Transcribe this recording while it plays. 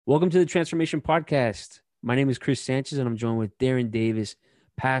Welcome to the Transformation Podcast. My name is Chris Sanchez, and I'm joined with Darren Davis,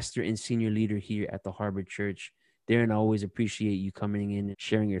 pastor and senior leader here at the Harbor Church. Darren, I always appreciate you coming in and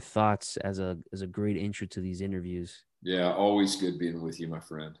sharing your thoughts as a great intro to these interviews. Yeah, always good being with you, my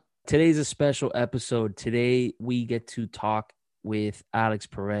friend. Today's a special episode. Today, we get to talk with Alex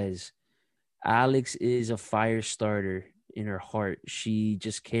Perez. Alex is a fire starter in her heart. She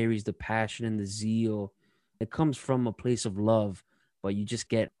just carries the passion and the zeal. It comes from a place of love, but you just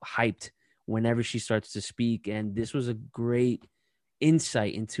get hyped whenever she starts to speak. And this was a great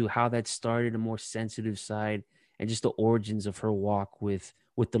insight into how that started, a more sensitive side, and just the origins of her walk with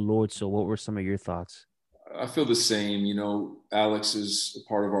the Lord. So what were some of your thoughts? I feel the same. Alex is a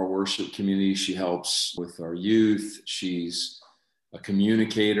part of our worship community. She helps with our youth. She's a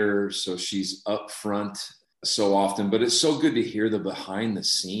communicator, so she's up front so often. But it's so good to hear the behind the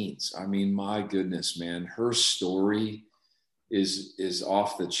scenes. I mean, my goodness, man, her story is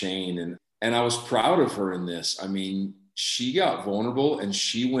off the chain. And I was proud of her in this. I mean, she got vulnerable and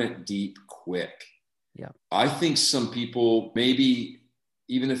she went deep quick. Yeah. I think some people, maybe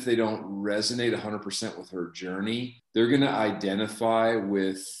even if they don't resonate 100% with her journey, they're going to identify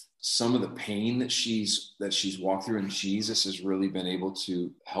with some of the pain that she's walked through, and Jesus has really been able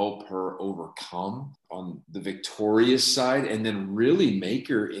to help her overcome on the victorious side, and then really make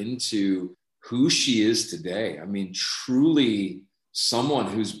her into who she is today. I mean, truly someone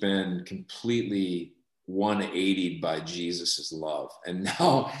who's been completely 180'd by Jesus's love. And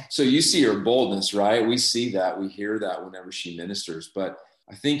now, so you see her boldness, right? We see that, we hear that whenever she ministers, but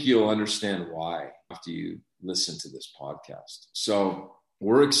I think you'll understand why after you listen to this podcast. So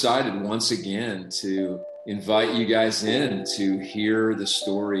we're excited once again to invite you guys in to hear the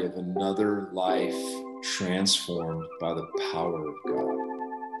story of another life transformed by the power of God.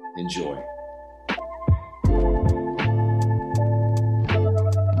 Enjoy.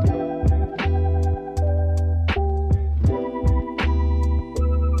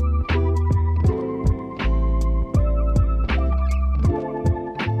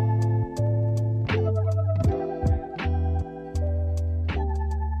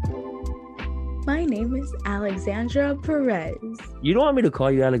 My name is Alexandra Perez. You don't want me to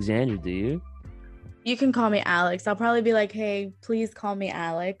call you Alexandra, do you? You can call me Alex. I'll probably be like, hey, please call me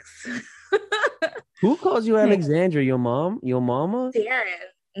Alex. Who calls you Alexandra? Your mom? Your mama? Darren.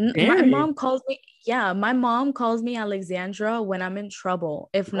 My Darren? mom calls me, my mom calls me Alexandra when I'm in trouble.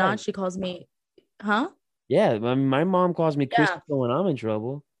 If not, Right. she calls me, huh? Yeah, my mom calls me Yeah. Christopher when I'm in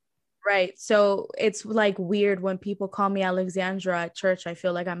trouble. Right. So it's like weird when people call me Alexandra at church. I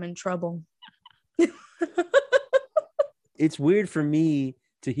feel like I'm in trouble. It's weird for me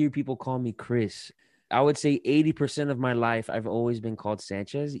to hear people call me Chris. I would say 80% of my life, I've always been called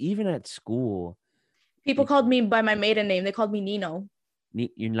Sanchez, even at school. People called me by my maiden name. They called me Nino.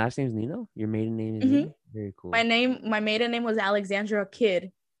 Your last name is Nino? Your maiden name is Mhm. Nino? Very cool. My maiden name was Alexandra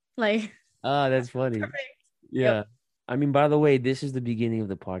Kid. Like, Ah, that's funny. perfect. Yeah. Yep. I mean, by the way, this is the beginning of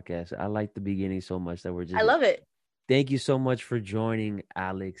the podcast. I like the beginning so much that we're just. I love it. Thank you so much for joining,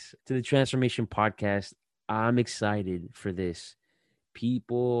 Alex, to the Transformation Podcast. I'm excited for this.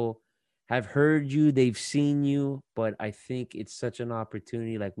 People have heard you, they've seen you, but I think it's such an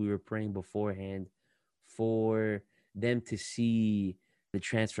opportunity, like we were praying beforehand, for them to see the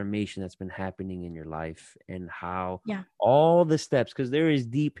transformation that's been happening in your life and how Yeah. all the steps, because there is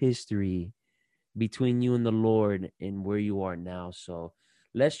deep history between you and the Lord and where you are now. So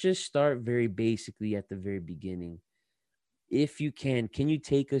let's just start very basically at the very beginning. If you can you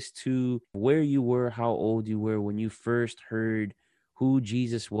take us to where you were, how old you were when you first heard who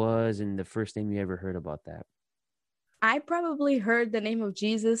Jesus was and the first time you ever heard about that? I probably heard the name of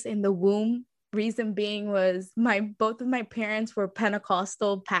Jesus in the womb. Reason being was both of my parents were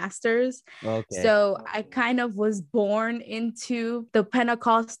Pentecostal pastors. Okay. So I kind of was born into the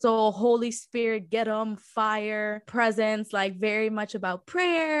Pentecostal Holy Spirit, get 'em fire presence, like very much about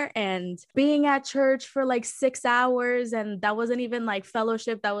prayer and being at church for like 6 hours. And that wasn't even like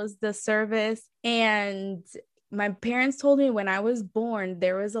fellowship, that was the service. And my parents told me when I was born,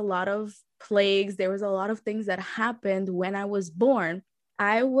 there was a lot of plagues. There was a lot of things that happened when I was born.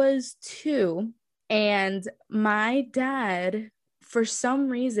 I was 2, and my dad, for some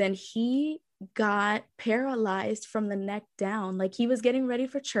reason, he got paralyzed from the neck down. Like he was getting ready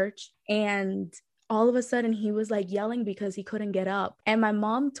for church, and all of a sudden he was like yelling because he couldn't get up. And my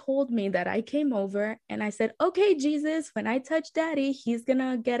mom told me that I came over and I said, okay, Jesus, when I touch daddy, he's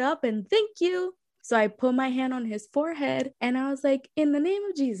gonna get up and thank you. So I put my hand on his forehead and I was like, in the name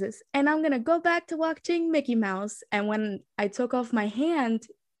of Jesus, and I'm going to go back to watching Mickey Mouse. And when I took off my hand,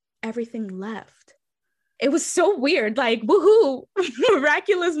 everything left. It was so weird, like, woohoo,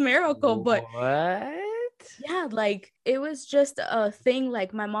 miraculous miracle. But What? yeah, like it was just a thing.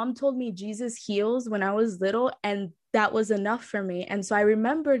 Like my mom told me Jesus heals when I was little, and that was enough for me. And so I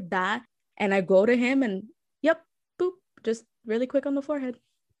remembered that, and I go to him and yep, boop, just really quick on the forehead.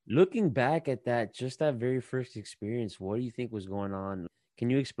 Looking back at that, just that very first experience, what do you think was going on? Can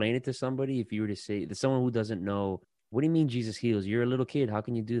you explain it to somebody if you were to say to someone who doesn't know, what do you mean Jesus heals? You're a little kid. How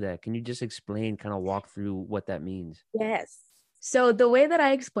can you do that? Can you just explain, kind of walk through what that means? Yes. So the way that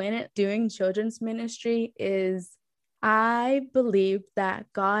I explain it doing children's ministry is I believe that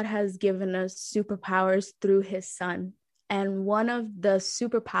God has given us superpowers through his son. And one of the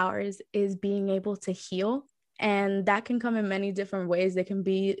superpowers is being able to heal. And that can come in many different ways. It can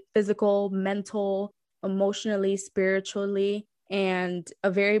be physical, mental, emotionally, spiritually. And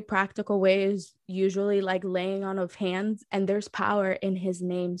a very practical way is usually like laying on of hands, and there's power in his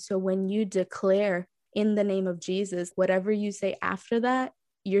name. So when you declare in the name of Jesus, whatever you say after that,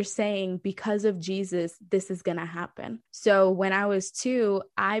 you're saying because of Jesus, this is going to happen. So when I was 2,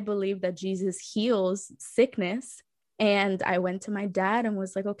 I believed that Jesus heals sickness. And I went to my dad and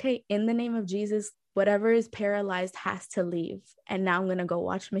was like, okay, in the name of Jesus, whatever is paralyzed has to leave. And now I'm going to go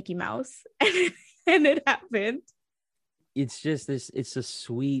watch Mickey Mouse. And it happened. It's just this, it's a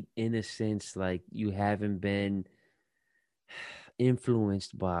sweet innocence. Like you haven't been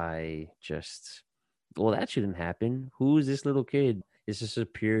influenced by just, well, that shouldn't happen. Who is this little kid? It's just a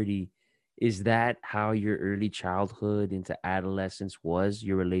purity. Is that how your early childhood into adolescence was?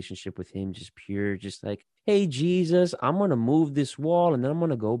 Your relationship with him just pure, just like, hey, Jesus, I'm going to move this wall and then I'm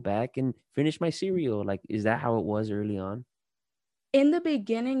going to go back and finish my cereal. Like, is that how it was early on? In the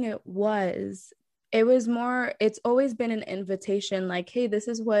beginning, it was more, it's always been an invitation like, hey, this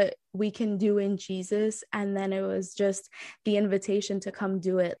is what we can do in Jesus. And then it was just the invitation to come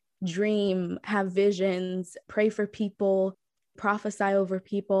do it, dream, have visions, pray for people, prophesy over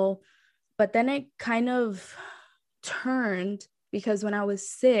people. But then it kind of turned because when I was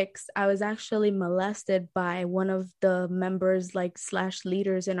 6, I was actually molested by one of the members, like slash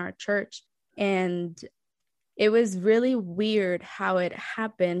leaders in our church. And it was really weird how it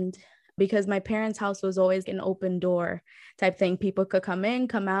happened because my parents' house was always an open door type thing. People could come in,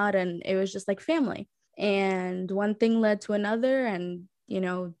 come out, and it was just like family. And one thing led to another. And,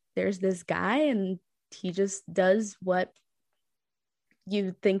 there's this guy and he just does what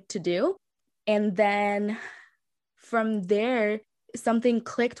you think to do. And then from there, something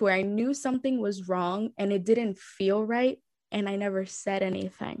clicked where I knew something was wrong and it didn't feel right. And I never said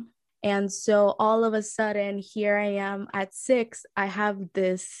anything. And so all of a sudden, here I am at 6, I have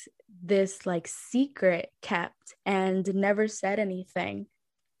this like secret kept and never said anything.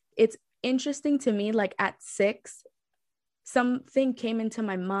 It's interesting to me, like at 6, something came into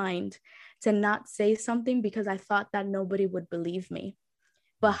my mind to not say something because I thought that nobody would believe me.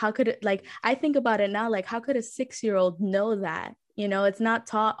 But how could it, like, I think about it now, like, how could a 6-year-old know that? It's not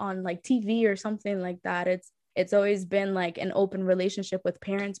taught on like TV or something like that. It's always been like an open relationship with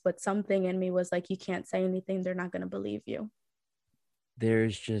parents, but something in me was like, you can't say anything. They're not going to believe you.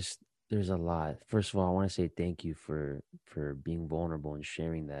 There's a lot. First of all, I want to say thank you for being vulnerable and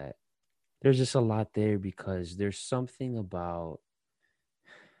sharing that. There's just a lot there because there's something about,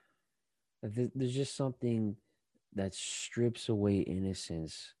 there's just something that strips away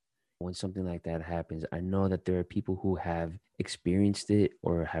innocence when something like that happens. I know that there are people who have experienced it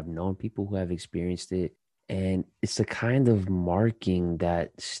or have known people who have experienced it. And it's the kind of marking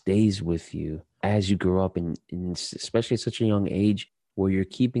that stays with you as you grow up, and especially at such a young age where you're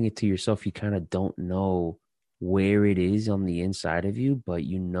keeping it to yourself. You kind of don't know where it is on the inside of you, but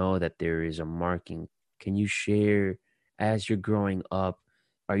you know that there is a marking. Can you share, as you're growing up,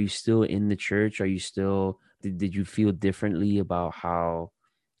 are you still in the church? Are you still, did you feel differently about how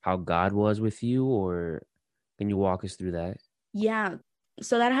God was with you, or can you walk us through that? Yeah.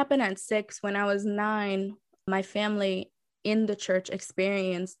 So that happened at 6. When I was 9, my family in the church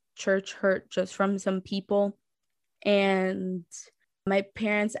experienced church hurt just from some people. And my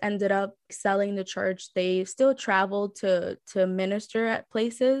parents ended up selling the church. They still traveled to minister at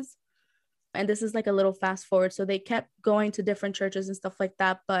places. And this is like a little fast forward. So they kept going to different churches and stuff like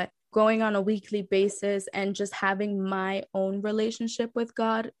that. But going on a weekly basis and just having my own relationship with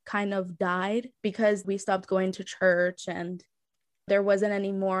God kind of died because we stopped going to church and there wasn't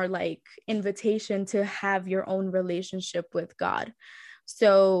any more like invitation to have your own relationship with God.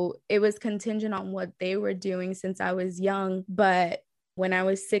 So it was contingent on what they were doing since I was young. But when I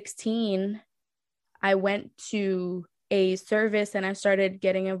was 16, I went to a service and I started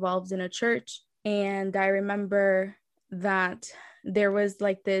getting involved in a church. And I remember that there was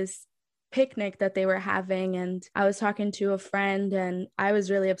like this picnic that they were having, and I was talking to a friend, and I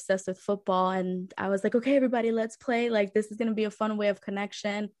was really obsessed with football, and I was like, okay, everybody, let's play. Like, this is going to be a fun way of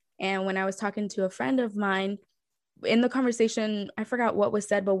connection. And when I was talking to a friend of mine, in the conversation, I forgot what was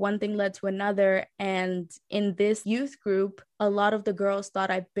said, but one thing led to another. And in this youth group, a lot of the girls thought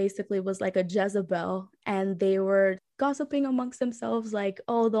I basically was like a Jezebel, and they were gossiping amongst themselves like,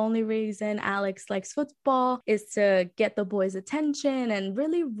 oh, the only reason Alex likes football is to get the boys' attention, and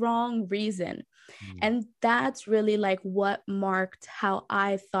really wrong reason. And that's really like what marked how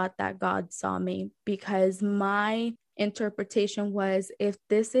I thought that God saw me, because my interpretation was, if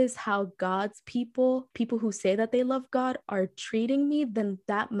this is how God's people who say that they love God, are treating me, then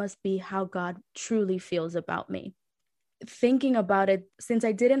that must be how God truly feels about me. Thinking about it, since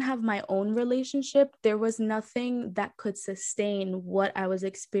I didn't have my own relationship, there was nothing that could sustain what I was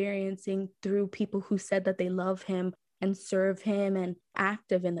experiencing through people who said that they love him and serve him and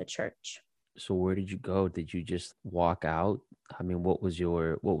active in the church. So where did you go? Did you just walk out? I mean, what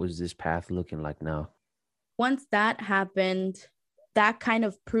was this path looking like now? Once that happened, that kind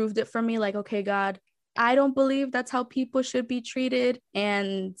of proved it for me. Like, okay, God, I don't believe that's how people should be treated.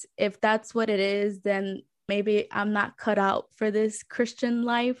 And if that's what it is, then maybe I'm not cut out for this Christian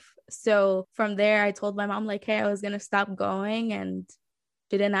life. So from there, I told my mom, like, hey, I was going to stop going. And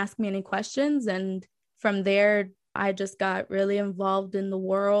she didn't ask me any questions. And from there, I just got really involved in the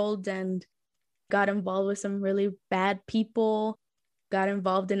world and got involved with some really bad people, got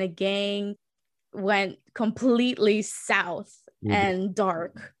involved in a gang, went completely south and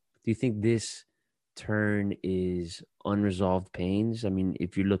dark. Do you think this turn is unresolved pains? I mean,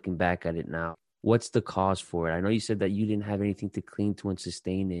 if you're looking back at it now, what's the cause for it? I know you said that you didn't have anything to cling to and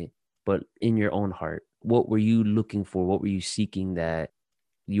sustain it, but in your own heart, what were you looking for? What were you seeking that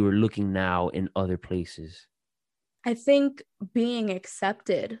you were looking now in other places? I think being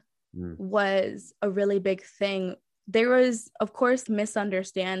accepted was a really big thing. There was, of course,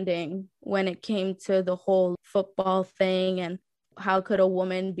 misunderstanding when it came to the whole football thing and how could a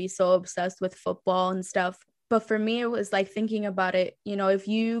woman be so obsessed with football and stuff. But for me, it was like thinking about it, you know, if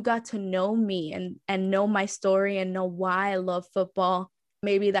you got to know me and know my story and know why I love football,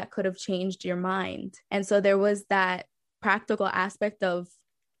 maybe that could have changed your mind. And so there was that practical aspect of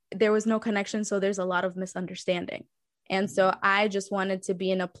there was no connection. So there's a lot of misunderstanding. And so I just wanted to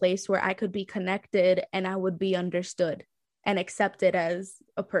be in a place where I could be connected and I would be understood and accepted as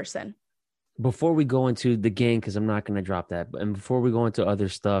a person. Before we go into the game, because I'm not going to drop that, and before we go into other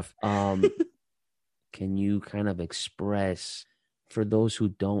stuff, can you kind of express, for those who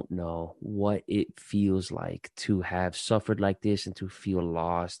don't know, what it feels like to have suffered like this and to feel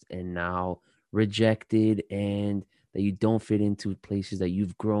lost and now rejected, and that you don't fit into places that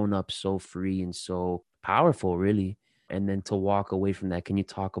you've grown up so free and so powerful, really? And then to walk away from that, can you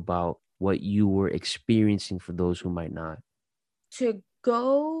talk about what you were experiencing for those who might not? To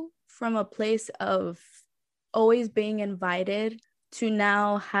go from a place of always being invited to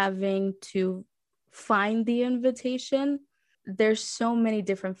now having to find the invitation, there's so many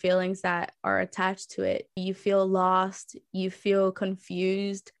different feelings that are attached to it. You feel lost, you feel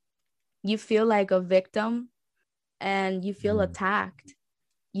confused, you feel like a victim, and you feel attacked.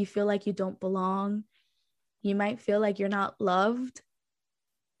 You feel like you don't belong. You might feel like you're not loved.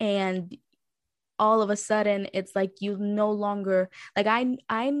 And all of a sudden, it's like you no longer, like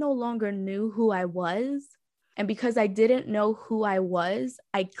I no longer knew who I was. And because I didn't know who I was,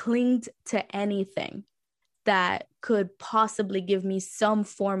 I clinged to anything that could possibly give me some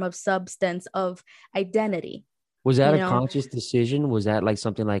form of substance of identity. Was that a conscious decision? Was that like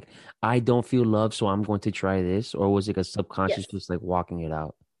something like, I don't feel love, so I'm going to try this? Or was it a subconscious, just like walking it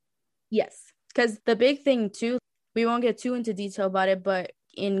out? Yes. Because the big thing too, we won't get too into detail about it, but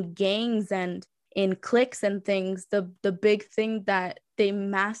in gangs and in cliques and things, the big thing that they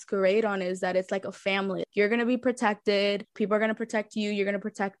masquerade on is that it's like a family. You're going to be protected. People are going to protect you. You're going to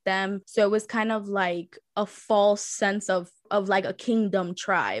protect them. So it was kind of like a false sense of like a kingdom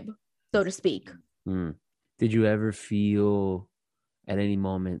tribe, so to speak. Did you ever feel at any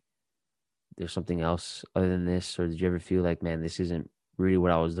moment there's something else other than this? Or did you ever feel like, man, this isn't really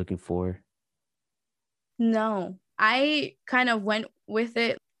what I was looking for? No, I kind of went with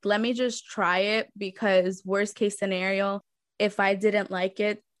it. Let me just try it, because worst case scenario, if I didn't like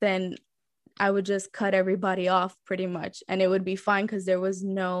it, then I would just cut everybody off pretty much. And it would be fine because there was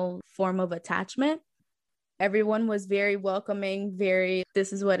no form of attachment. Everyone was very welcoming,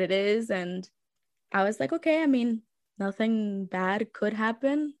 this is what it is. And I was like, okay, I mean, nothing bad could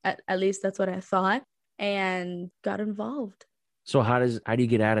happen. At least that's what I thought, and got involved. So how do you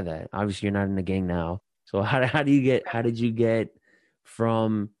get out of that? Obviously, you're not in the gang now. So how did you get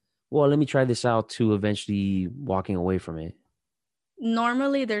from Well, let me try this out to eventually walking away from it.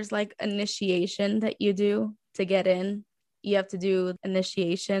 Normally, there's like initiation that you do to get in. You have to do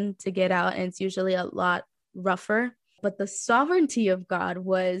initiation to get out, and it's usually a lot rougher. But the sovereignty of God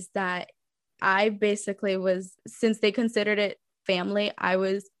was that I basically was, since they considered it family,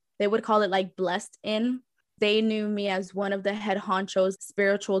 they would call it like blessed in. They knew me as one of the head honcho's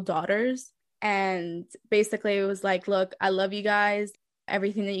spiritual daughters. And basically, it was like, look, I love you guys.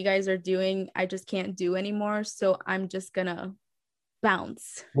 Everything that you guys are doing, I just can't do anymore. So I'm just going to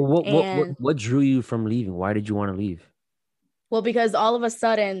bounce. Well, what what what And what drew you from leaving? Why did you want to leave? well, because all of a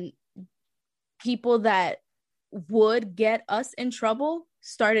sudden, people that would get us in trouble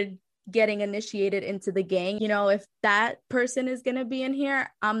started getting initiated into the gang. You know, if that person is going to be in here,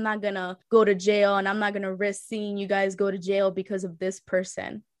 I'm not going to go to jail, and I'm not going to risk seeing you guys go to jail because of this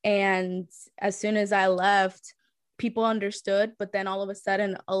person. And as soon as I left, people understood, but then all of a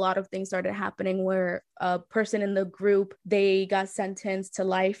sudden a lot of things started happening where a person in the group, they got sentenced to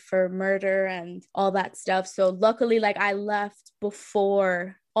life for murder and all that stuff. So luckily, like, I left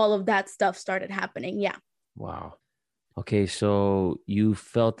before all of that stuff started happening. Yeah. Wow. Okay, so you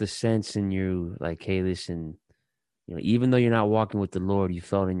felt the sense in you, like, hey, listen, even though you're not walking with the Lord, you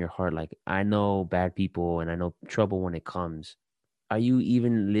felt in your heart, like, I know bad people and I know trouble when it comes. Are you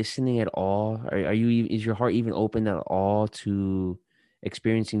even listening at all? Is your heart even open at all to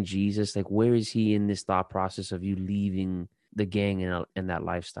experiencing Jesus? Like, where is he in this thought process of you leaving the gang and that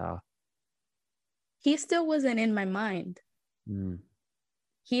lifestyle? He still wasn't in my mind. Mm.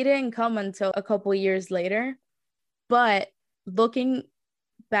 He didn't come until a couple years later. But looking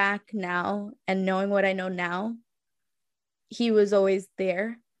back now and knowing what I know now, he was always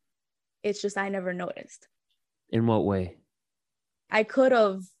there. It's just I never noticed. In what way?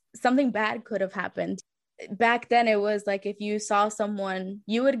 Something bad could have happened. Back then, it was like if you saw someone,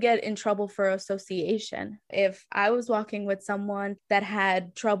 you would get in trouble for association. If I was walking with someone that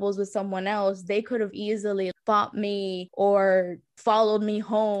had troubles with someone else, they could have easily fought me or followed me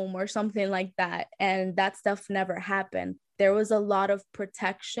home or something like that. And that stuff never happened. There was a lot of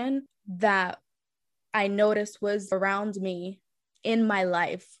protection that I noticed was around me in my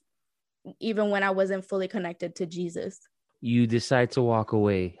life, even when I wasn't fully connected to Jesus. You decide to walk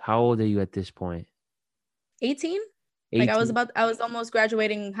away. How old are you at this point? 18? Like 18. I was almost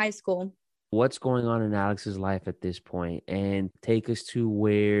graduating high school. What's going on in Alex's life at this point? And take us to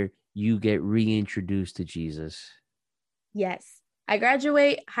where you get reintroduced to Jesus. Yes. I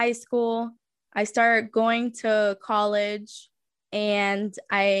graduate high school. I start going to college, and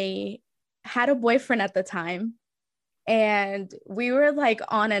I had a boyfriend at the time, and we were like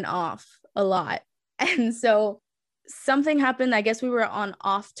on and off a lot. And so something happened. I guess we were on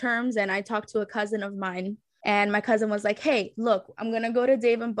off terms, and I talked to a cousin of mine, and my cousin was like, hey, look, I'm going to go to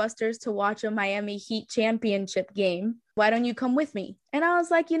Dave and Buster's to watch a Miami Heat championship game. Why don't you come with me? And I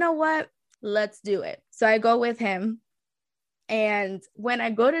was like, you know what? Let's do it. So I go with him. And when I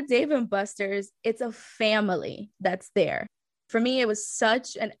go to Dave and Buster's, it's a family that's there. For me, it was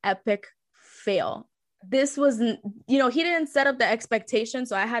such an epic fail. This was, he didn't set up the expectation,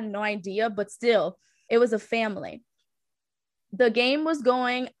 so I had no idea, but still, it was a family. The game was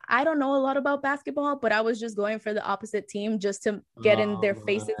going, I don't know a lot about basketball, but I was just going for the opposite team just to get in their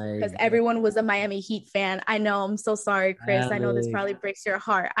faces because everyone was a Miami Heat fan. I know. I'm so sorry, Chris. I know this probably breaks your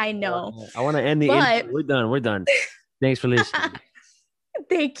heart. I know. I want to end the interview. We're done. Thanks for listening.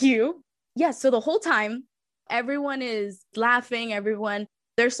 Thank you. Yeah, so the whole time, everyone is laughing.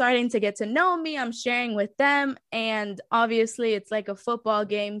 They're starting to get to know me. I'm sharing with them. And obviously, it's like a football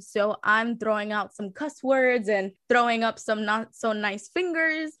game. So I'm throwing out some cuss words and throwing up some not so nice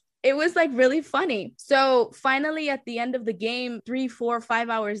fingers. It was like really funny. So finally, at the end of the game, 3, 4, 5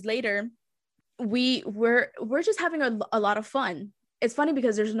 hours later, we're just having a lot of fun. It's funny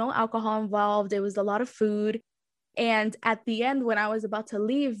because there's no alcohol involved. It was a lot of food. And at the end, when I was about to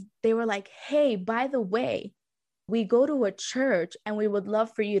leave, they were like, hey, by the way, we go to a church and we would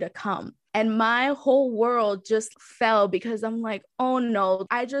love for you to come. And my whole world just fell because I'm like, oh no,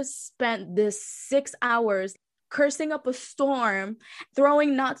 I just spent this 6 hours cursing up a storm,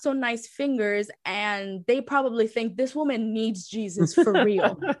 throwing not so nice fingers, and they probably think this woman needs Jesus for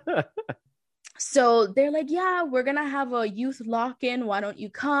real. So they're like, yeah, we're going to have a youth lock-in. Why don't you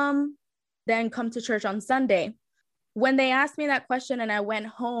come? Then come to church on Sunday. When they asked me that question and I went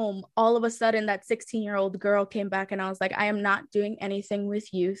home, all of a sudden that 16-year-old girl came back and I was like, I am not doing anything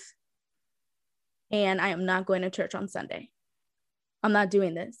with youth. And I am not going to church on Sunday. I'm not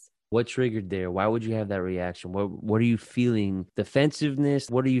doing this. What triggered there? Why would you have that reaction? What are you feeling? Defensiveness?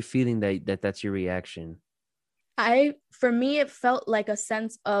 What are you feeling that's your reaction? For me, it felt like a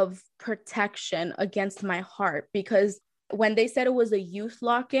sense of protection against my heart, because when they said it was a youth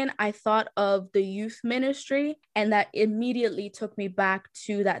lock-in, I thought of the youth ministry, and that immediately took me back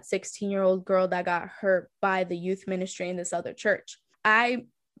to that 16-year-old girl that got hurt by the youth ministry in this other church. I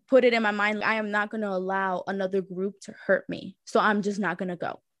put it in my mind, I am not going to allow another group to hurt me, so I'm just not going to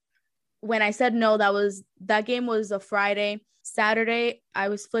go. When I said no, that game was a Friday. Saturday, I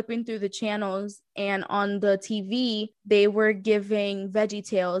was flipping through the channels, and on the TV, they were giving Veggie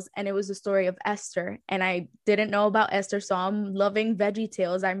Tales, and it was the story of Esther. And I didn't know about Esther, so I'm loving Veggie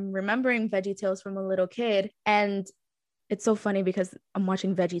Tales. I'm remembering Veggie Tales from a little kid, and it's so funny because I'm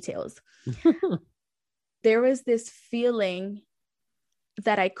watching Veggie Tales. There was this feeling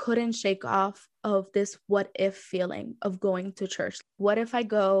that I couldn't shake off, of this what if feeling of going to church. What if I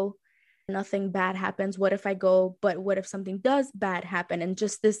go, nothing bad happens? What if I go, but what if something does bad happen? And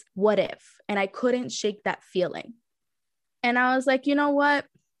just this what if. And I couldn't shake that feeling. And I was like, you know what?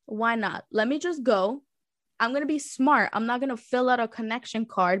 Why not? Let me just go. I'm going to be smart. I'm not going to fill out a connection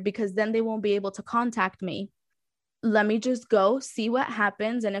card, because then they won't be able to contact me. Let me just go, see what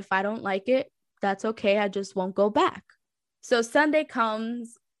happens. And if I don't like it, that's okay. I just won't go back. So Sunday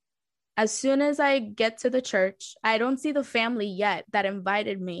comes. As soon as I get to the church, I don't see the family yet that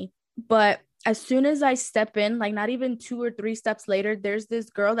invited me. But as soon as I step in, like not even 2 or 3 steps later, there's this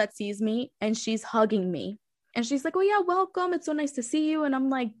girl that sees me and she's hugging me. And she's like, oh yeah, welcome. It's so nice to see you. And I'm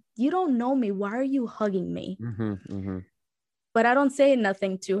like, you don't know me. Why are you hugging me? But I don't say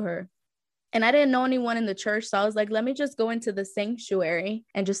nothing to her. And I didn't know anyone in the church. So I was like, let me just go into the sanctuary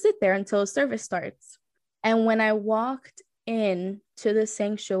and just sit there until service starts. And when I walked in to the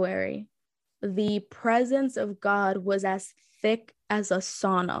sanctuary, the presence of God was as thick as a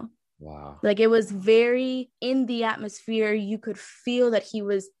sauna. Wow. Like it was very in the atmosphere. You could feel that he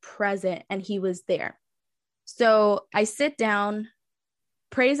was present and he was there. So I sit down,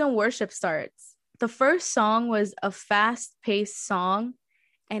 praise and worship starts. The first song was a fast-paced song,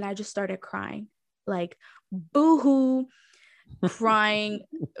 and I just started crying, like boo-hoo, crying,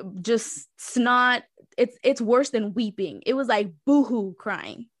 just snot. It's worse than weeping. It was like boo-hoo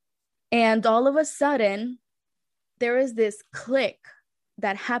crying. And all of a sudden, there was this click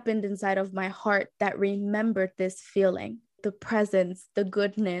that happened inside of my heart that remembered this feeling, the presence, the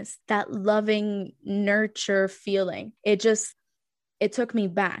goodness, that loving nurture feeling. It took me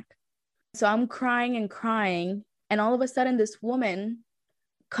back. So I'm crying and crying. And all of a sudden, this woman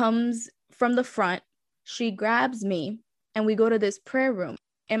comes from the front. She grabs me and we go to this prayer room.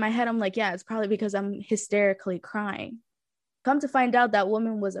 In my head, I'm like, yeah, it's probably because I'm hysterically crying. Come to find out, that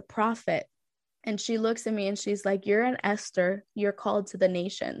woman was a prophet. And she looks at me and she's like, you're an Esther, you're called to the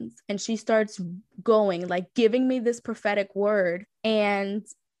nations. And she starts going, like giving me this prophetic word. And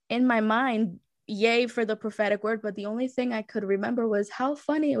in my mind, yay for the prophetic word. But the only thing I could remember was how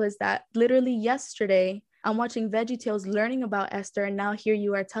funny it was that literally yesterday, I'm watching Veggie Tales learning about Esther. And now here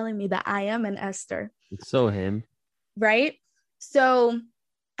you are telling me that I am an Esther. It's so him. Right? So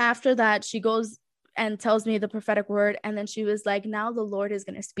after that, she goes and tells me the prophetic word. And then she was like, now the Lord is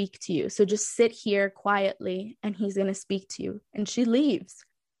going to speak to you. So just sit here quietly and he's going to speak to you. And she leaves.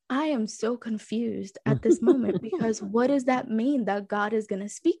 I am so confused at this moment, because what does that mean that God is going to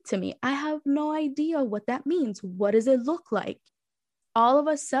speak to me? I have no idea what that means. What does it look like? All of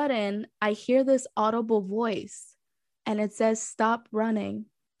a sudden, I hear this audible voice and it says, stop running.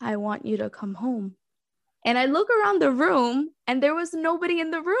 I want you to come home. And I look around the room and there was nobody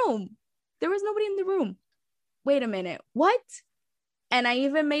in the room. There was nobody in the room. Wait a minute. What? And I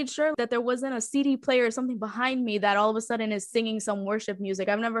even made sure that there wasn't a CD player or something behind me that all of a sudden is singing some worship music.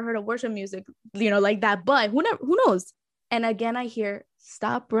 I've never heard of worship music, like that, but who knows? And again, I hear,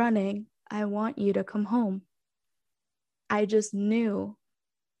 stop running. I want you to come home. I just knew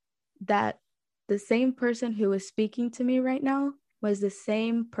that the same person who was speaking to me right now was the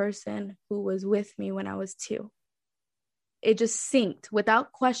same person who was with me when I was 2. It just synced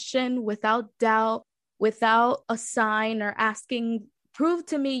without question, without doubt, without a sign or asking, prove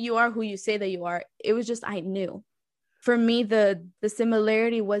to me you are who you say that you are. It was just, I knew. For me, the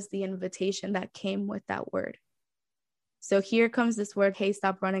similarity was the invitation that came with that word. So here comes this word, hey,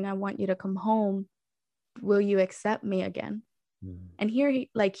 stop running. I want you to come home. Will you accept me again? And here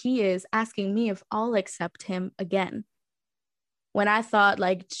he is asking me if I'll accept him again. When I thought,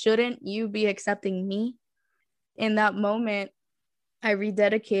 like, shouldn't you be accepting me? In that moment, I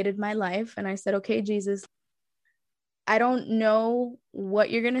rededicated my life and I said, okay, Jesus, I don't know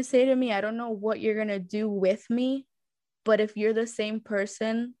what you're going to say to me. I don't know what you're going to do with me. But if you're the same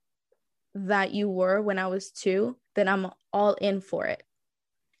person that you were when I was 2, then I'm all in for it.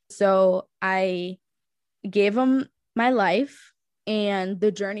 So I gave him my life, and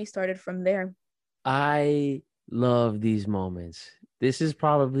the journey started from there. I love these moments. This is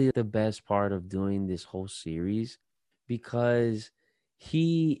probably the best part of doing this whole series because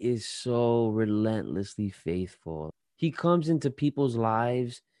he is so relentlessly faithful. He comes into people's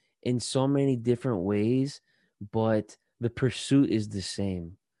lives in so many different ways, but the pursuit is the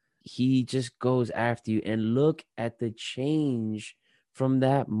same. He just goes after you, and look at the change from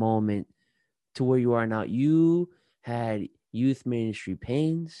that moment to where you are now. You had youth ministry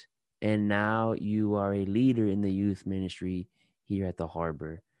pains, and now you are a leader in the youth ministry here at the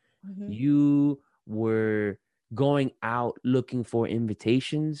Harbor. Mm-hmm. You were going out looking for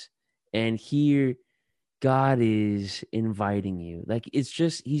invitations, and here God is inviting you. Like, he's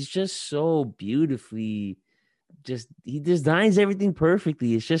just so beautifully, he designs everything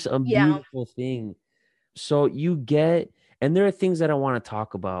perfectly. It's just a Yeah. beautiful thing. So you get, and there are things that I want to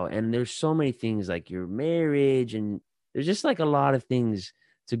talk about, and there's so many things like your marriage, and there's just like a lot of things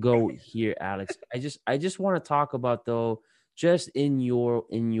to go here, Alex. I just want to talk about, though, just in your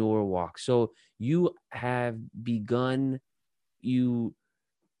walk. So you have begun, you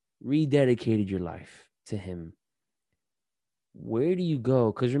rededicated your life to him. Where do you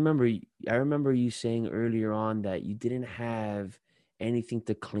go? Because I remember you saying earlier on that you didn't have anything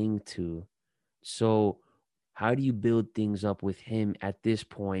to cling to. So how do you build things up with him at this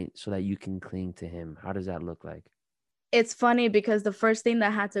point so that you can cling to him? How does that look like? It's funny because the first thing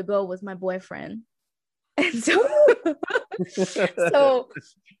that had to go was my boyfriend. And so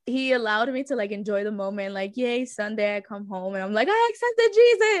he allowed me to like enjoy the moment, like, yay, Sunday, I come home and I'm like, I accepted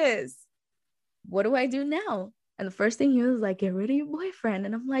Jesus. What do I do now? And the first thing he was like, get rid of your boyfriend.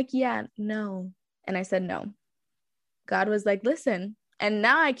 And I'm like, yeah, no. And I said no. God was like, listen. And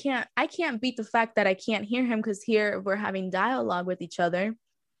now I can't beat the fact that I can't hear him, because here we're having dialogue with each other.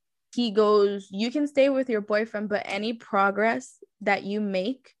 He goes, you can stay with your boyfriend, but any progress that you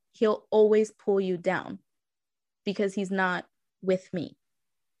make, he'll always pull you down because he's not with me.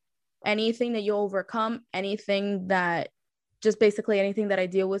 Anything that you overcome, anything that just basically anything that I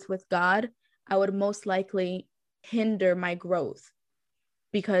deal with God, I would most likely hinder my growth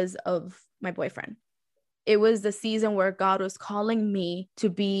because of my boyfriend. It was the season where God was calling me to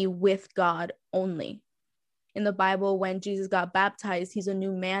be with God only. In the Bible, when Jesus got baptized, he's a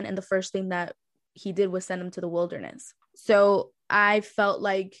new man, and the first thing that he did was send him to the wilderness. So I felt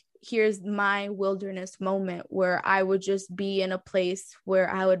like here's my wilderness moment where I would just be in a place where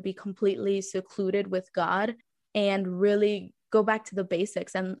I would be completely secluded with God and really go back to the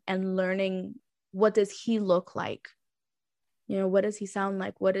basics and learning, what does he look like? What does he sound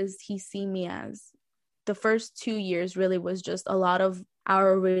like? What does he see me as? The first 2 years really was just a lot of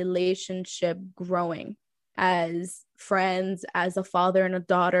our relationship growing as friends, as a father and a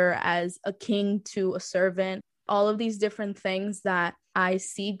daughter, as a king to a servant, all of these different things that I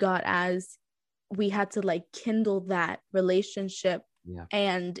see God as. We had to like kindle that relationship. Yeah.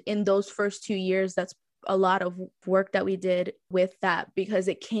 And in those first 2 years, that's a lot of work that we did with that, because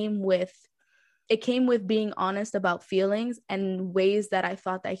it came with being honest about feelings and ways that I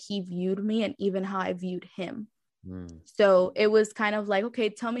thought that he viewed me and even how I viewed him. So it was kind of like, okay,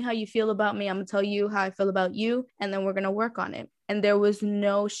 tell me how you feel about me. I'm gonna tell you how I feel about you, and then we're gonna work on it. And there was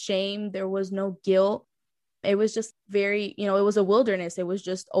no shame, there was no guilt. It was just very, it was a wilderness. It was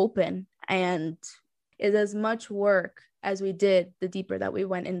just open, and it's as much work as we did, the deeper that we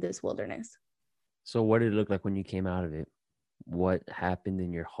went in this wilderness. So what did it look like when you came out of it? What happened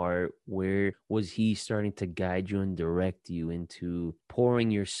in your heart? Where was he starting to guide you and direct you into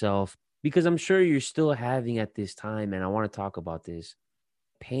pouring yourself? Because I'm sure you're still having at this time, and I want to talk about this,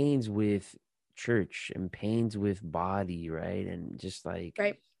 pains with church and pains with body, right? And just like,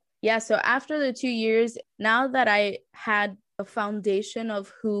 right. Yeah. So after the 2 years, now that I had a foundation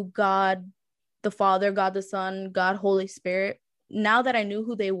of who God, the Father, God, the Son, God, Holy Spirit, now that I knew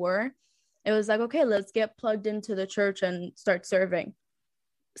who they were, it was like, okay, let's get plugged into the church and start serving.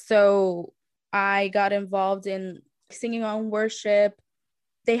 So I got involved in singing on worship.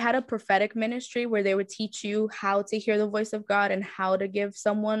 They had a prophetic ministry where they would teach you how to hear the voice of God and how to give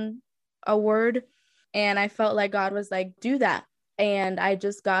someone a word. And I felt like God was like, do that. And I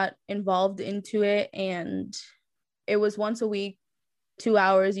just got involved into it. And it was once a week, 2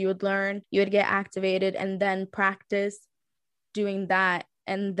 hours. You would learn, you would get activated, and then practice doing that.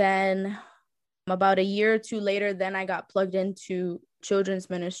 And then about a year or two later, then I got plugged into children's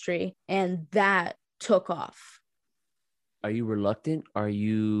ministry, and that took off. Are you reluctant? Are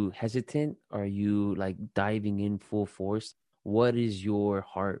you hesitant? Are you like diving in full force? What is your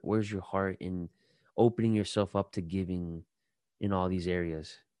heart? Where's your heart in opening yourself up to giving in all these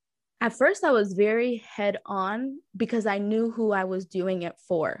areas? At first, I was very head on because I knew who I was doing it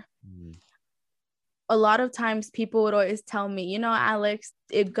for. Mm. A lot of times people would always tell me, Alex,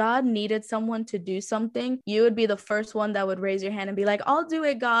 if God needed someone to do something, you would be the first one that would raise your hand and be like, I'll do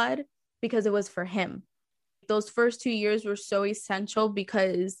it, God, because it was for him. Those first 2 years were so essential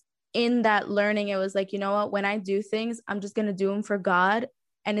because in that learning, it was like, you know what, when I do things, I'm just going to do them for God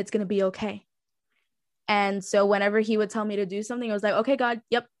and it's going to be okay. And so whenever he would tell me to do something, I was like, okay, God,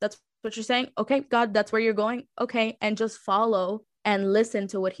 yep, that's what you're saying. Okay, God, that's where you're going. Okay. And just follow and listen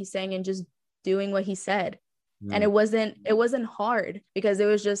to what he's saying and just doing what he said. And it wasn't hard because it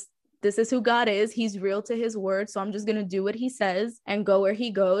was just, this is who God is. He's real to his word. So I'm just going to do what he says and go where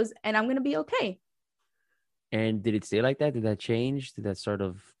he goes and I'm going to be okay. And did it stay like that? Did that change? Did that sort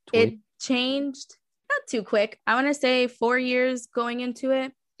of twist? It changed not too quick. I want to say 4 years going into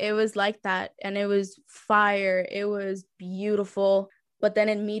it. It was like that. And it was fire. It was beautiful. But then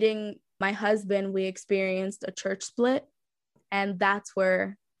in meeting my husband, we experienced a church split. And that's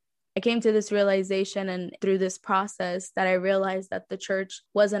where I came to this realization, and through this process that I realized that the church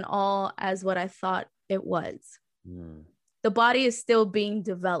wasn't all as what I thought it was. The body is still being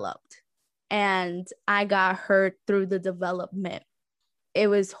developed, and I got hurt through the development. It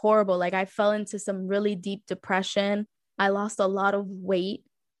was horrible. Like, I fell into some really deep depression. I lost a lot of weight.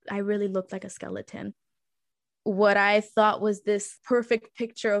 I really looked like a skeleton. What I thought was this perfect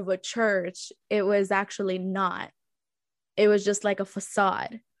picture of a church, it was actually not. It was just like a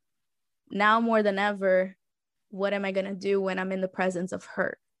facade. Now more than ever, what am I going to do when I'm in the presence of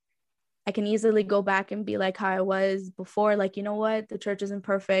hurt? I can easily go back and be like how I was before, like, you know what, the church isn't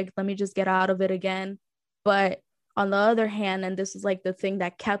perfect. Let me just get out of it again. But on the other hand, and this is like the thing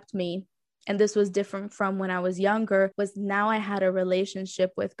that kept me, and this was different from when I was younger, was now I had a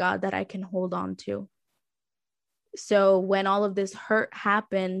relationship with God that I can hold on to. So when all of this hurt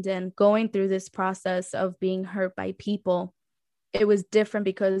happened and going through this process of being hurt by people, it was different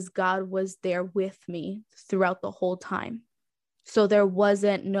because God was there with me throughout the whole time. So there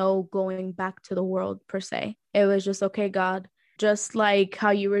wasn't no going back to the world per se. It was just, okay, God, just like how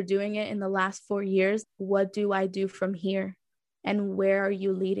you were doing it in the last 4 years, what do I do from here? And where are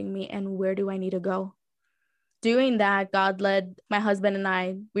you leading me? And where do I need to go? Doing that, God led my husband and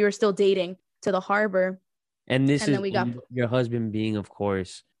I, we were still dating, to the harbor. And then we got your husband being, of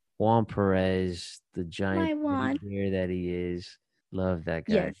course, Juan Perez, the giant bear that he is. Love that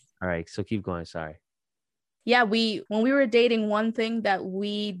guy. Yes. All right, so keep going. Sorry. Yeah, when we were dating, one thing that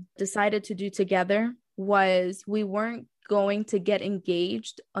we decided to do together was we weren't going to get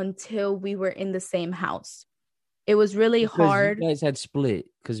engaged until we were in the same house. It was really hard. You guys had split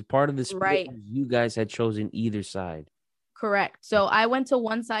because part of the split was you guys had chosen either side. Correct. So I went to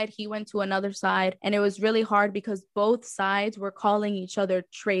one side, he went to another side, and it was really hard because both sides were calling each other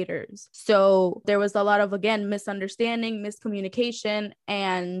traitors. So there was a lot of, again, misunderstanding, miscommunication,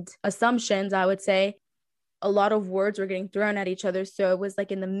 and assumptions, I would say. A lot of words were getting thrown at each other. So it was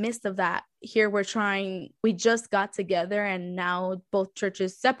like in the midst of that, here we just got together and now both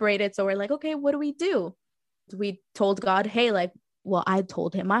churches separated. So we're like, okay, what do we do? We told God, hey, I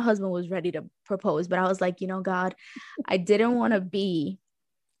told him, my husband was ready to propose, but I was like, God, I didn't want to be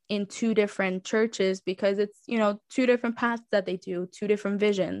in two different churches because it's, two different paths that they do, two different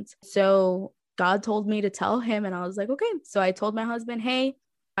visions. So God told me to tell him, and I was like, okay. So I told my husband, hey,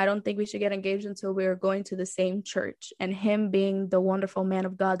 I don't think we should get engaged until we were going to the same church. And him being the wonderful man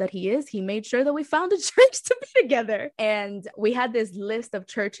of God that he is, he made sure that we found a church to be together. And we had this list of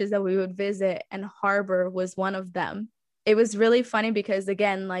churches that we would visit, and Harbor was one of them. It was really funny because,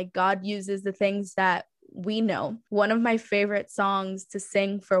 again, like, God uses the things that we know. One of my favorite songs to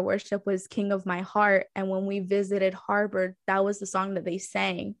sing for worship was King of My Heart. And when we visited Harbor, that was the song that they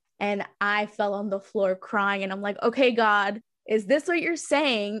sang. And I fell on the floor crying. And I'm like, okay, God, is this what you're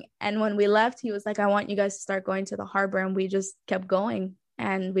saying? And when we left, he was like, I want you guys to start going to the harbor. And we just kept going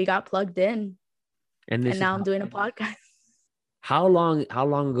and we got plugged in. And now I'm doing a podcast. How long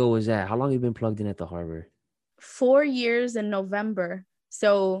ago was that? How long have you been plugged in at the harbor? 4 years in November.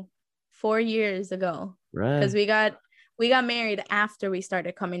 So 4 years ago. Right. Because we got married after we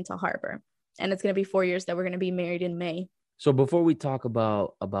started coming to Harbor. And it's going to be 4 years that we're going to be married in May. So before we talk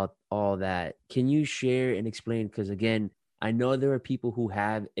about all that, can you share and explain? Because again, I know there are people who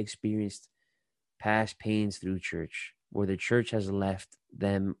have experienced past pains through church where the church has left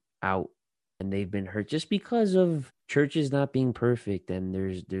them out and they've been hurt just because of churches not being perfect, and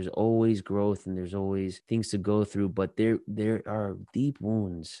there's always growth and there's always things to go through, but there are deep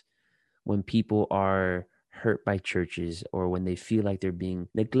wounds when people are hurt by churches or when they feel like they're being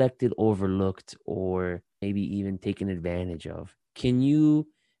neglected, overlooked, or maybe even taken advantage of. Can you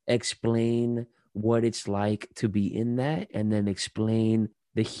explain what it's like to be in that, and then explain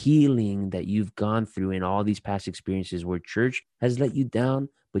the healing that you've gone through in all these past experiences where church has let you down,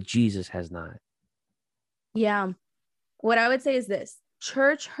 but Jesus has not. Yeah. What I would say is this: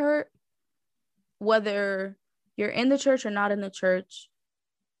 church hurt, whether you're in the church or not in the church,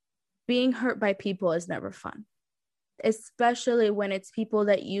 being hurt by people is never fun, especially when it's people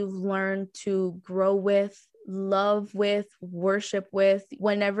that you've learned to grow with, love with, worship with.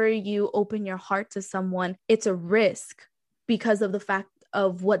 Whenever you open your heart to someone, it's a risk because of the fact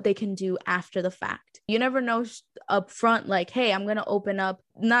of what they can do after the fact. You never know up front, like, hey, I'm going to open up,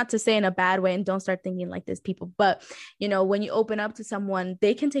 not to say in a bad way, and don't start thinking like this, people, but you know, when you open up to someone,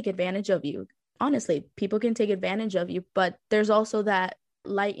 they can take advantage of you. Honestly, people can take advantage of you, but there's also that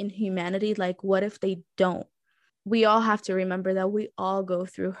light in humanity. Like, what if they don't? We all have to remember that we all go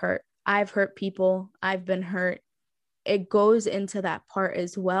through hurt. I've hurt people. I've been hurt. It goes into that part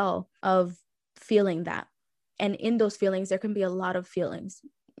as well of feeling that. And in those feelings, there can be a lot of feelings.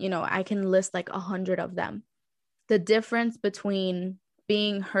 You know, I can list like 100 of them. The difference between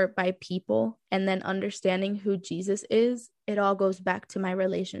being hurt by people and then understanding who Jesus is, it all goes back to my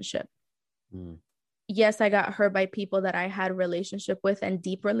relationship. Yes, I got hurt by people that I had relationship with and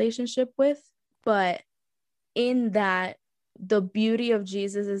deep relationship with, but in that, the beauty of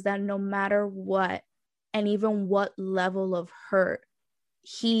Jesus is that no matter what, and even what level of hurt,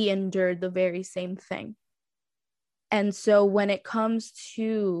 he endured the very same thing. And so when it comes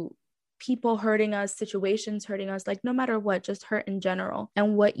to people hurting us, situations hurting us, like no matter what, just hurt in general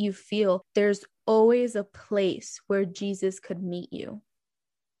and what you feel, there's always a place where Jesus could meet you.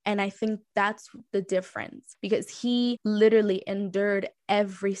 And I think that's the difference, because he literally endured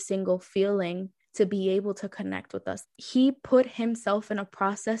every single feeling to be able to connect with us. He put himself in a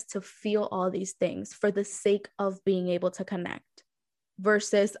process to feel all these things for the sake of being able to connect,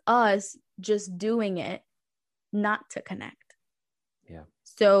 versus us just doing it not to connect. Yeah.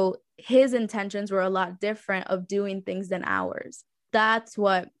 So his intentions were a lot different of doing things than ours. That's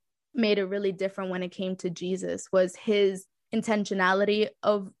what made it really different when it came to Jesus, was his intentionality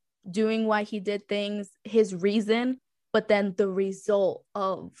of doing why he did things, his reason, but then the result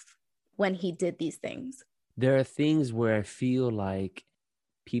of when he did these things. There are things where I feel like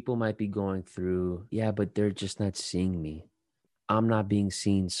people might be going through, yeah, but they're just not seeing me. I'm not being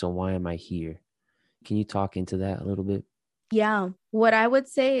seen, so why am I here? Can you talk into that a little bit? Yeah. What I would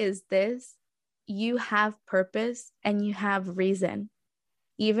say is this: you have purpose and you have reason.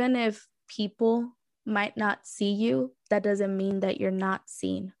 Even if people might not see you, that doesn't mean that you're not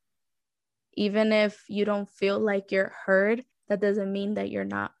seen. Even if you don't feel like you're heard, that doesn't mean that you're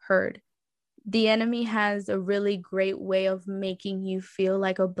not heard. The enemy has a really great way of making you feel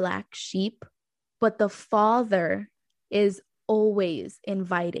like a black sheep, but the Father is always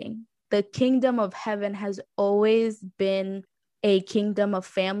inviting. The kingdom of heaven has always been a kingdom of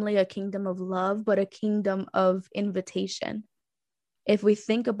family, a kingdom of love, but a kingdom of invitation. If we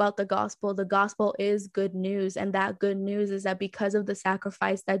think about the gospel is good news. And that good news is that because of the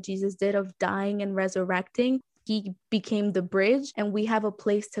sacrifice that Jesus did of dying and resurrecting, he became the bridge, and we have a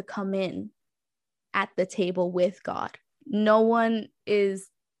place to come in at the table with God. No one is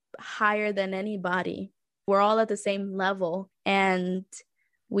higher than anybody. We're all at the same level, and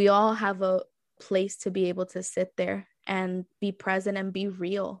we all have a place to be able to sit there and be present and be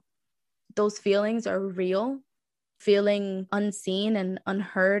real. Those feelings are real. Feeling unseen and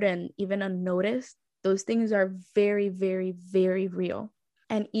unheard and even unnoticed, those things are very, very, very real.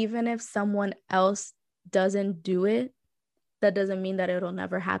 And even if someone else doesn't do it, that doesn't mean that it'll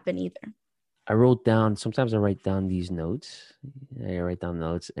never happen either. Sometimes I write down these notes.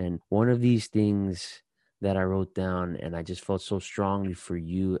 And one of these things that I wrote down, and I just felt so strongly for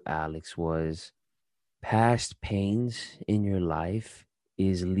you, Alex, was past pains in your life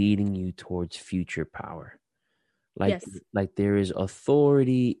is leading you towards future power. Like there is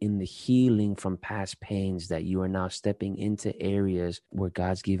authority in the healing from past pains, that you are now stepping into areas where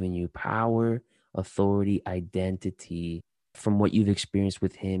God's given you power, authority, identity from what you've experienced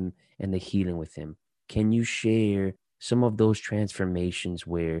with him and the healing with him. Can you share some of those transformations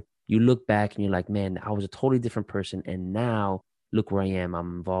where you look back and you're like, man, I was a totally different person, and now look where I am.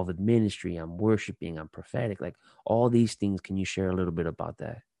 I'm involved with ministry, I'm worshiping, I'm prophetic, like all these things. Can you share a little bit about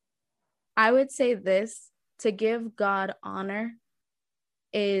that? I would say this: to give God honor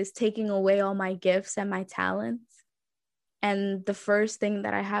is taking away all my gifts and my talents. And the first thing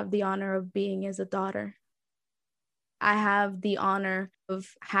that I have the honor of being is a daughter. I have the honor of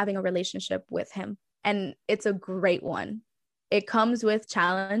having a relationship with him, and it's a great one. It comes with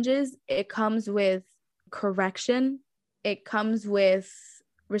challenges. It comes with correction. It comes with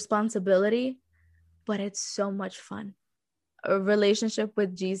responsibility, but it's so much fun. A relationship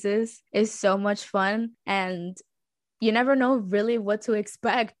with Jesus is so much fun, and you never know really what to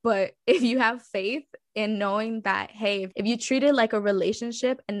expect. But if you have faith in knowing that, hey, if you treat it like a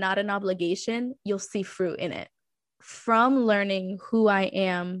relationship and not an obligation, you'll see fruit in it. From learning who I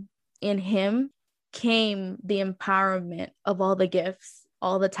am in him came the empowerment of all the gifts,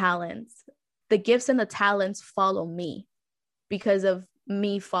 all the talents. The gifts and the talents follow me because of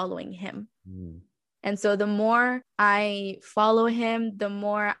me following him. And so the more I follow him, the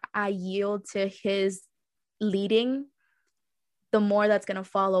more I yield to his leading, the more that's going to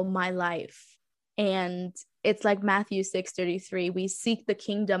follow my life. And it's like Matthew 6:33, we seek the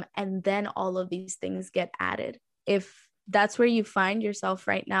kingdom and then all of these things get added. If that's where you find yourself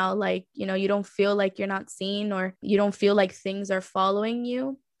right now, like, you know, you don't feel like you're not seen, or you don't feel like things are following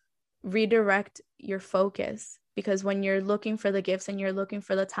you, redirect your focus. Because when you're looking for the gifts and you're looking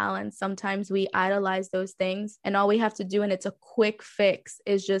for the talents, sometimes we idolize those things, and all we have to do, and it's a quick fix,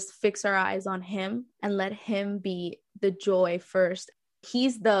 is just fix our eyes on him and let him be the joy first.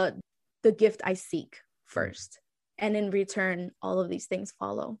 He's the gift I seek first. And in return, all of these things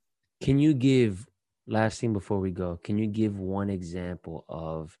follow. Can you give, last thing before we go, can you give one example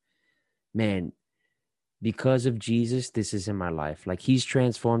of, man, because of Jesus, this is in my life. Like, he's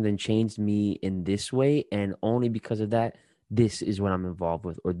transformed and changed me in this way, and only because of that, this is what I'm involved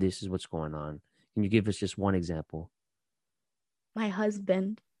with, or this is what's going on. Can you give us just one example? My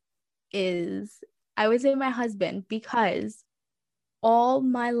husband is, I would say my husband, because all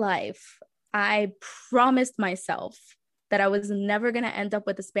my life, I promised myself that I was never going to end up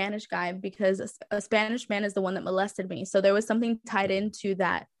with a Spanish guy, because a Spanish man is the one that molested me. So there was something tied into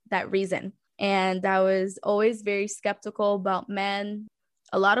that reason. And I was always very skeptical about men.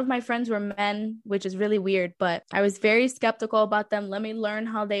 A lot of my friends were men, which is really weird, but I was very skeptical about them. Let me learn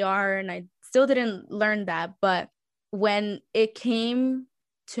how they are. And I still didn't learn that. But when it came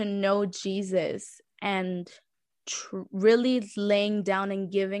to know Jesus and really laying down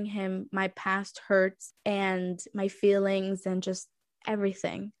and giving him my past hurts and my feelings and just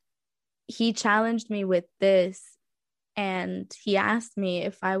everything, he challenged me with this. And he asked me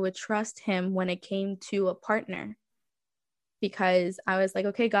if I would trust him when it came to a partner, because I was like,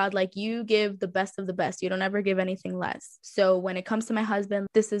 okay, God, like, you give the best of the best. You don't ever give anything less. So when it comes to my husband,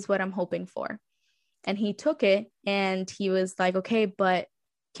 this is what I'm hoping for. And he took it and he was like, okay, but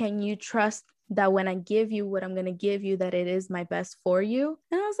can you trust that when I give you what I'm going to give you, that it is my best for you?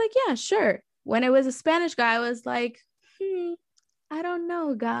 And I was like, yeah, sure. When it was a Spanish guy, I was like, I don't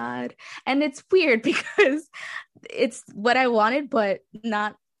know, God. And it's weird because it's what I wanted, but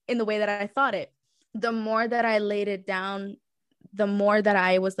not in the way that I thought it. The more that I laid it down, the more that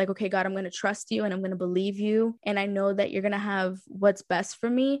I was like, okay, God, I'm going to trust you and I'm going to believe you. And I know that you're going to have what's best for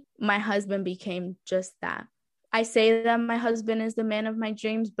me. My husband became just that. I say that my husband is the man of my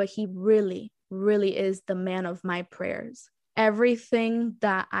dreams, but he really, really is the man of my prayers. Everything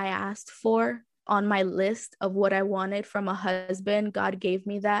that I asked for on my list of what I wanted from a husband, God gave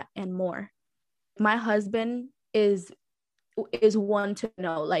me that and more. My husband is one to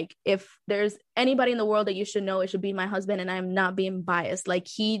know. Like, if there's anybody in the world that you should know, it should be my husband. And I'm not being biased. Like,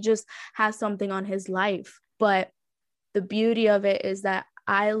 he just has something on his life. But the beauty of it is that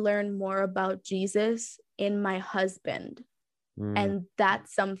I learned more about Jesus in my husband. And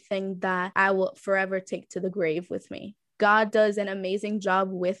that's something that I will forever take to the grave with me. God does an amazing job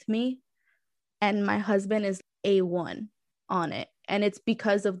with me. And my husband is A1 on it. And it's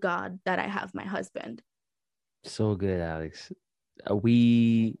because of God that I have my husband. So good, Alex.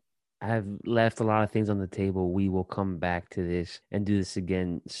 We have left a lot of things on the table. We will come back to this and do this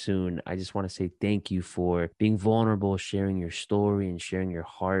again soon. I just want to say thank you for being vulnerable, sharing your story and sharing your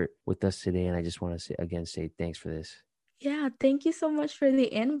heart with us today. And I just want to say thanks for this. Yeah, thank you so much for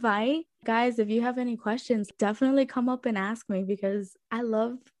the invite. Guys, if you have any questions, definitely come up and ask me, because I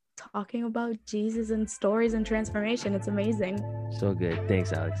love talking about Jesus and stories and transformation. It's amazing. So good.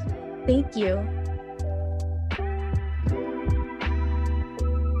 Thanks, Alex. Thank you.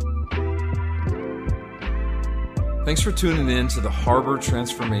 Thanks for tuning in to the Harbor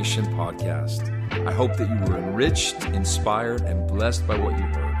Transformation Podcast. I hope that you were enriched, inspired, and blessed by what you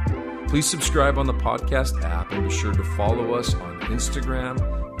heard. Please subscribe on the podcast app and be sure to follow us on Instagram,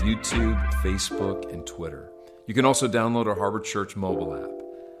 YouTube, Facebook, and Twitter. You can also download our Harbor Church mobile app.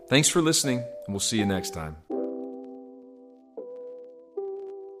 Thanks for listening, and we'll see you next time.